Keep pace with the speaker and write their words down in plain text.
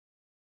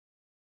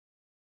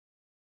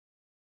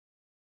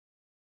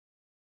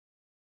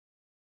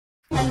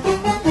I'ma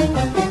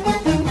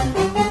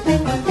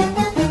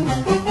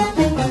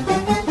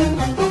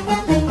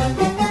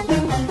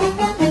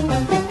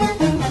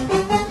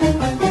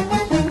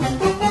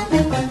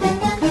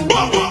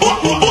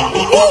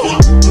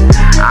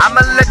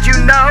let you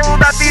know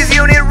about these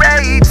unit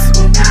rates.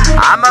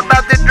 I'm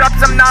about to drop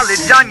some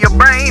knowledge on your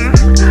brain.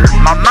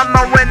 My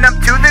mama went up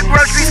to the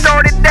grocery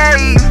store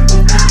today,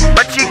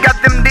 but she got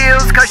them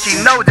deals cause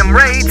she know them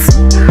rates.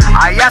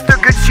 I asked her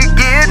could she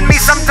give me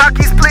some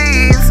Takis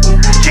please.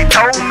 She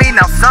told me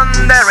now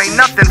son there ain't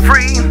nothing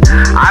free.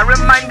 I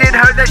reminded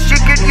her that she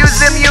could use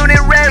them unit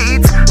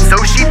rates, so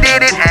she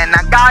did it and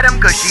I got them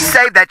cause she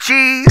saved that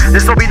cheese.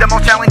 This'll be the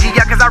most challenging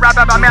yet cause I rap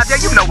about math, yeah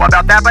you know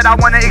about that. But I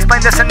wanna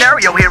explain the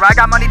scenario here. I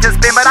got money to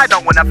spend but I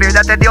don't wanna fear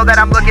that the deal that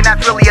I'm looking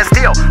at's really a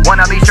steal.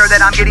 Wanna be sure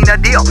that I'm getting a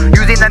deal,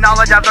 using the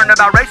knowledge I've learned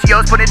about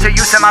ratios, put it to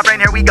use in my brain,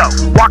 here we go.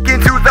 Walk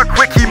into the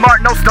Quickie Mart,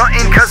 no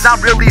stunting cause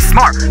I'm really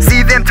smart.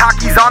 See them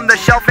Takis on the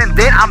shelf and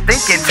then I'm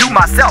thinking to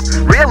myself,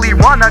 really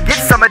wanna get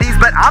some of these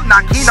but I'm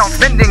not keen on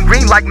spending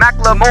green like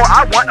Macklemore.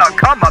 I want a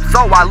come up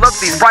so I look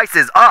these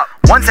prices up.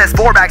 One says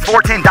 4 bags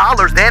for $10,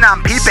 then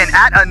I'm peeping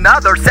at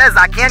another says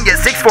I can get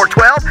 6 for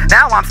 $12.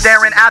 Now I'm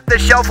staring at the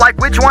shelf like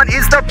which one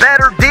is the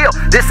better deal.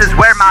 This is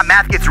where my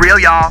math gets real,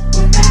 y'all.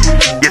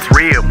 It's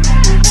real.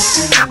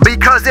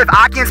 Because if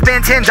I can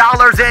spend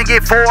 $10 and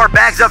get 4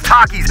 bags of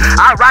Takis,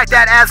 I write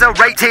that as a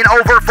rate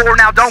 10/4.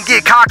 Now don't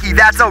get cocky,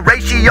 that's a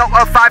ratio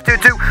of 5 to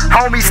 2.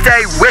 Homie,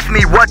 stay with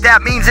me. What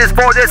that means is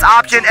for this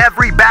option,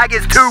 every bag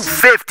is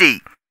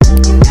 $2.50.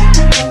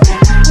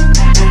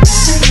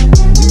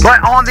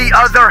 But on the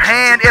other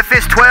hand, if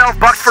it's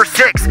 $12 for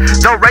 6,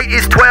 the rate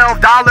is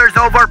 $12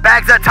 over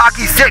bags of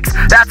Takis 6.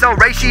 That's a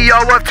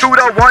ratio of 2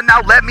 to 1.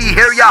 Now let me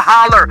hear ya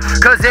holler,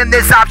 cause in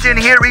this option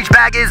here, each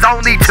bag is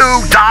only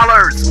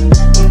 $2.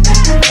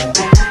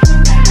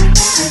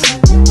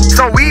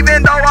 So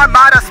even though I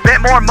might have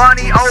spent more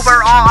money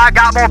overall, I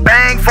got more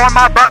bang for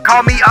my buck.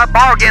 Call me a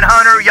bargain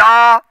hunter,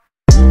 y'all.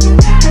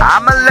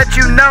 I'ma let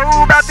you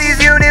know about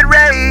these unit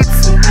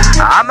rates.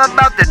 I'm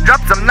about to drop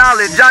some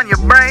knowledge on your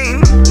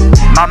brain.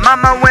 My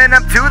mama went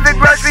up to the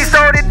grocery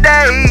store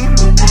today,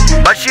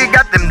 but she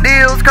got them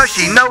deals cause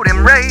she know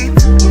them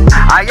rates.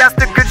 I asked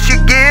her could she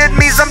give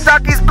me some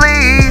Takis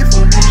please.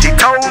 She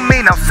told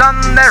me now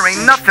son there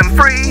ain't nothing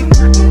free.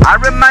 I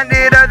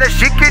reminded her that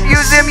she could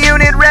use them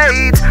unit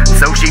rates,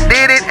 so she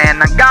did it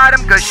and I got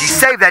them cause she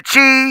saved that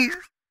cheese.